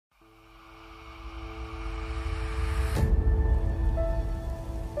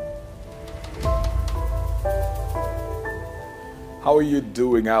How are you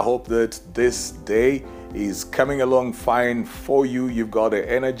doing? I hope that this day is coming along fine for you. You've got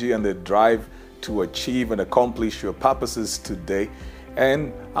the energy and the drive to achieve and accomplish your purposes today.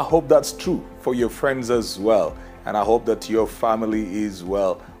 And I hope that's true for your friends as well. And I hope that your family is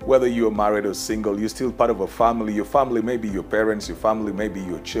well. Whether you're married or single, you're still part of a family. Your family may be your parents, your family may be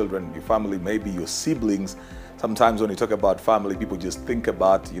your children, your family may be your siblings. Sometimes when you talk about family, people just think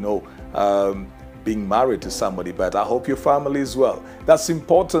about, being married to somebody, but I hope your family is well. That's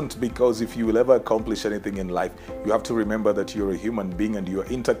important because if you will ever accomplish anything in life, you have to remember that you're a human being and you're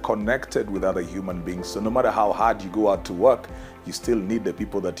interconnected with other human beings. So no matter how hard you go out to work, you still need the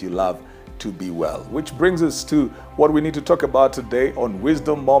people that you love to be well. Which brings us to what we need to talk about today on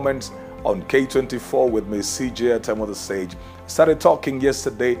Wisdom Moments on K24 with Ms. CJ Atemo the Sage. Started talking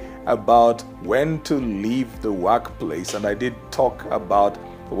yesterday about when to leave the workplace, and I did talk about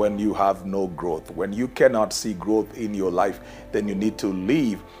when you have no growth. When you cannot see growth in your life, then you need to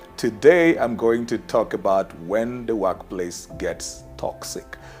leave. Today, I'm going to talk about when the workplace gets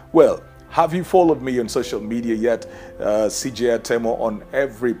toxic. Well, have you followed me on social media yet? CJ Atemo on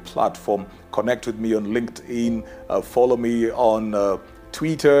every platform. Connect with me on LinkedIn. Follow me on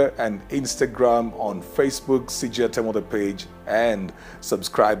Twitter and Instagram, on Facebook, CJ Atemo the page, and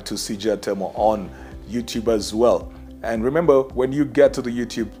subscribe to CJ Atemo on YouTube as well. And remember, when you get to the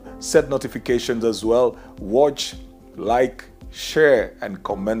YouTube, set notifications as well. Watch, like, share, and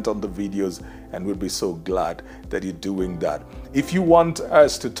comment on the videos, and we'll be so glad that you're doing that. If you want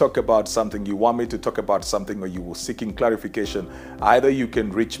us to talk about something, you want me to talk about something, or you were seeking clarification, either you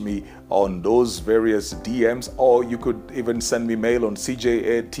can reach me on those various DMs, or you could even send me mail on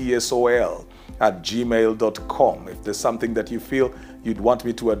cjatsol@gmail.com. If there's something that you feel you'd want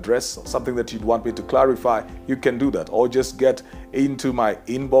me to address, or something that you'd want me to clarify, you can do that. Or just get into my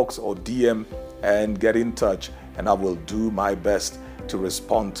inbox or DM and get in touch, and I will do my best to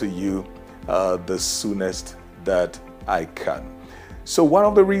respond to you the soonest that I can. So one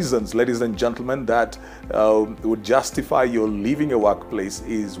of the reasons, ladies and gentlemen, that would justify your leaving a workplace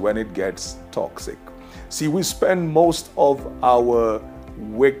is when it gets toxic. See, we spend most of our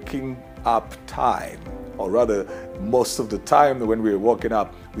waking up time, or rather most of the time when we're waking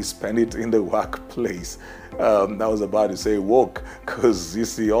up, we spend it in the workplace. I was about to say woke, because you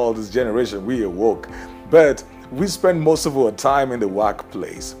see, all this generation, we are woke. But we spend most of our time in the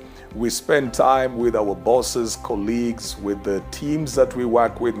workplace. We spend time with our bosses, colleagues, with the teams that we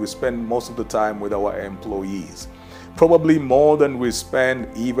work with. We spend most of the time with our employees. Probably more than we spend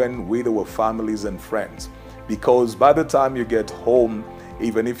even with our families and friends. Because by the time you get home,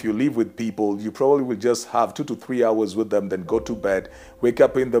 even if you live with people, you probably will just have 2 to 3 hours with them, then go to bed, wake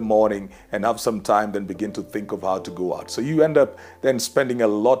up in the morning and have some time, then begin to think of how to go out. So you end up then spending a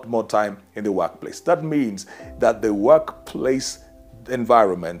lot more time in the workplace. That means that the workplace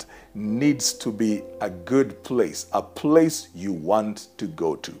environment needs to be a good place, a place you want to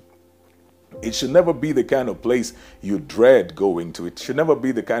go to. It should never be the kind of place you dread going to. It should never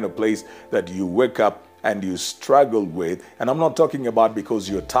be the kind of place that you wake up and you struggle with. And I'm not talking about because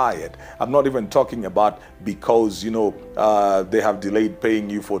you're tired. I'm not even talking about because, they have delayed paying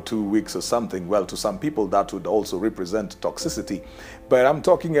you for 2 weeks or something. Well, to some people, that would also represent toxicity. But I'm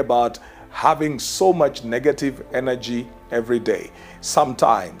talking about having so much negative energy every day.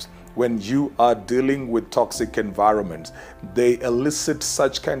 Sometimes when you are dealing with toxic environments, they elicit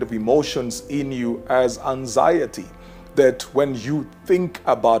such kind of emotions in you as anxiety, that when you think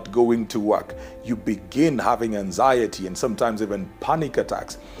about going to work, you begin having anxiety and sometimes even panic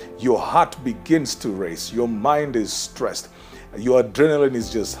attacks. Your heart begins to race. Your mind is stressed. Your adrenaline is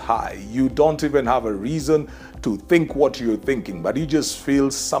just high. You don't even have a reason to think what you're thinking, but you just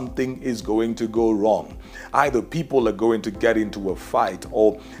feel something is going to go wrong. Either people are going to get into a fight,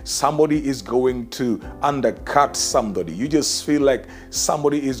 or somebody is going to undercut somebody. You just feel like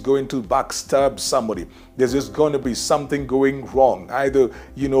somebody is going to backstab somebody. There's just going to be something going wrong. Either,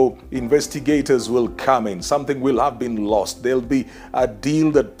 investigators will come in, something will have been lost. There'll be a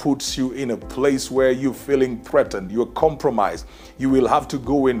deal that puts you in a place where you're feeling threatened, you're compromised. You will have to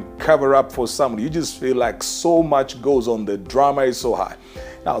go and cover up for somebody. You just feel like so much goes on. The drama is so high.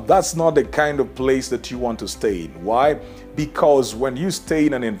 Now, that's not the kind of place that you want to stay in. Why? Because when you stay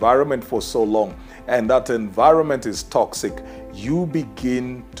in an environment for so long and that environment is toxic, you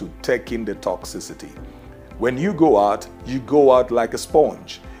begin to take in the toxicity. When you go out like a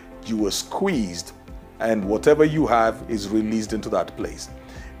sponge. You are squeezed, and whatever you have is released into that place.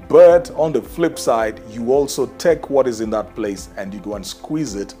 But on the flip side, you also take what is in that place and you go and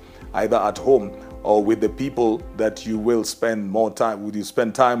squeeze it either at home or with the people that you will spend more time with, you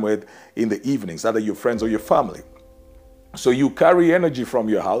spend time with in the evenings, either your friends or your family. So you carry energy from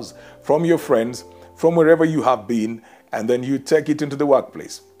your house, from your friends, from wherever you have been, and then you take it into the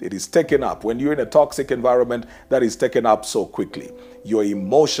workplace. It is taken up. When you're in a toxic environment, that is taken up so quickly. Your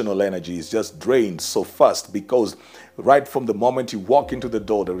emotional energy is just drained so fast because right from the moment you walk into the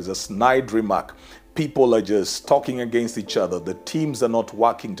door, there is a snide remark. People are just talking against each other. The teams are not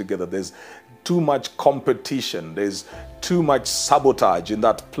working together. There's too much competition. There's too much sabotage in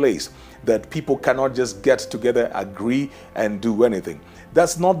that place that people cannot just get together, agree, and do anything.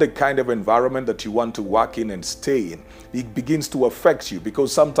 That's not the kind of environment that you want to work in and stay in. It begins to affect you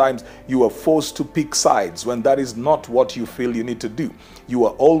because sometimes you are forced to pick sides when that is not what you feel you need to do. You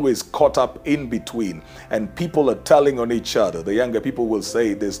are always caught up in between, and people are telling on each other. The younger people will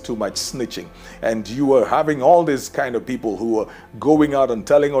say there's too much snitching, and you are having all these kind of people who are going out and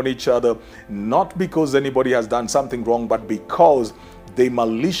telling on each other, not because anybody has done something wrong, but because they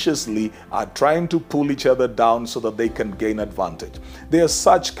maliciously are trying to pull each other down so that they can gain advantage. There are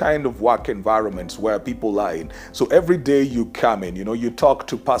such kind of work environments where people are in. So every day you come in, you talk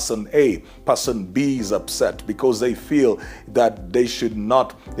to person A, person B is upset because they feel that they should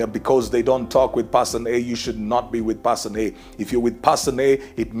not, because they don't talk with person A, you should not be with person A. If you're with person A,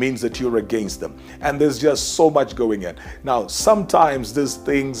 it means that you're against them. And there's just so much going in. Now, sometimes these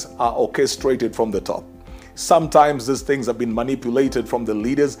things are orchestrated from the top. Sometimes these things have been manipulated from the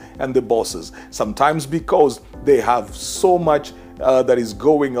leaders and the bosses. Sometimes because they have so much that is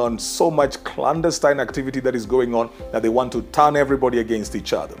going on, so much clandestine activity that is going on that they want to turn everybody against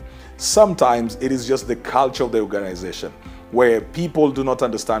each other. Sometimes it is just the culture of the organization where people do not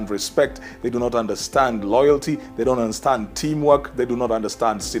understand respect, they do not understand loyalty, they don't understand teamwork, they do not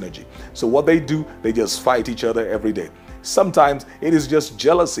understand synergy. So what they do, they just fight each other every day. Sometimes it is just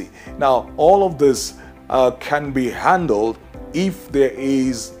jealousy. Now, all of this can be handled if there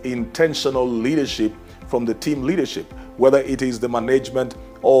is intentional leadership from the team leadership, whether it is the management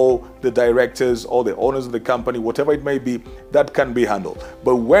or the directors or the owners of the company, whatever it may be, that can be handled.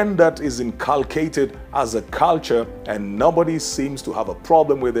 But when that is inculcated as a culture and nobody seems to have a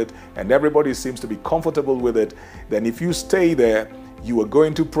problem with it and everybody seems to be comfortable with it, then if you stay there, you are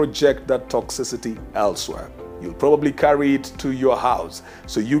going to project that toxicity elsewhere. You'll probably carry it to your house.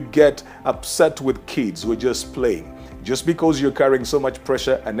 So you get upset with kids who are just playing, just because you're carrying so much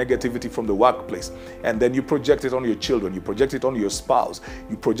pressure and negativity from the workplace. And then you project it on your children, you project it on your spouse,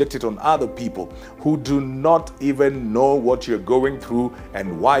 you project it on other people who do not even know what you're going through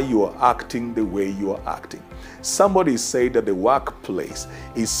and why you are acting the way you are acting. Somebody said that the workplace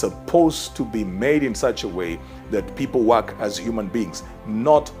is supposed to be made in such a way that people work as human beings,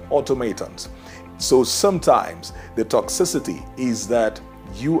 not automatons. So sometimes the toxicity is that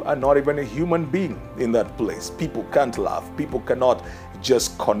you are not even a human being in that place. People can't laugh. People cannot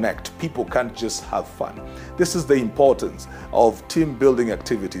just connect. People can't just have fun. This is the importance of team building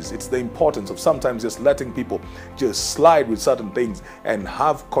activities. It's the importance of sometimes just letting people just slide with certain things and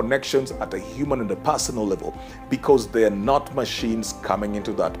have connections at a human and a personal level, because they're not machines coming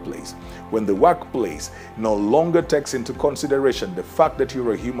into that place. When the workplace no longer takes into consideration the fact that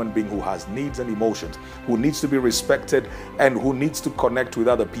you're a human being who has needs and emotions, who needs to be respected and who needs to connect with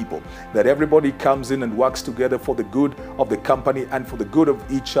other people, that everybody comes in and works together for the good of the company and for the good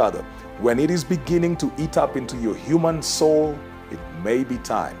of each other. When it is beginning to eat up into your human soul, it may be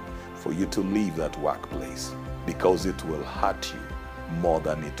time for you to leave that workplace, because it will hurt you more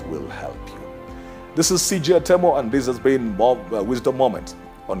than it will help you. This is CJ Atemo, and this has been Wisdom Moment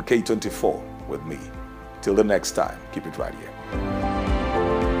on K24 with me. Till the next time, keep it right here.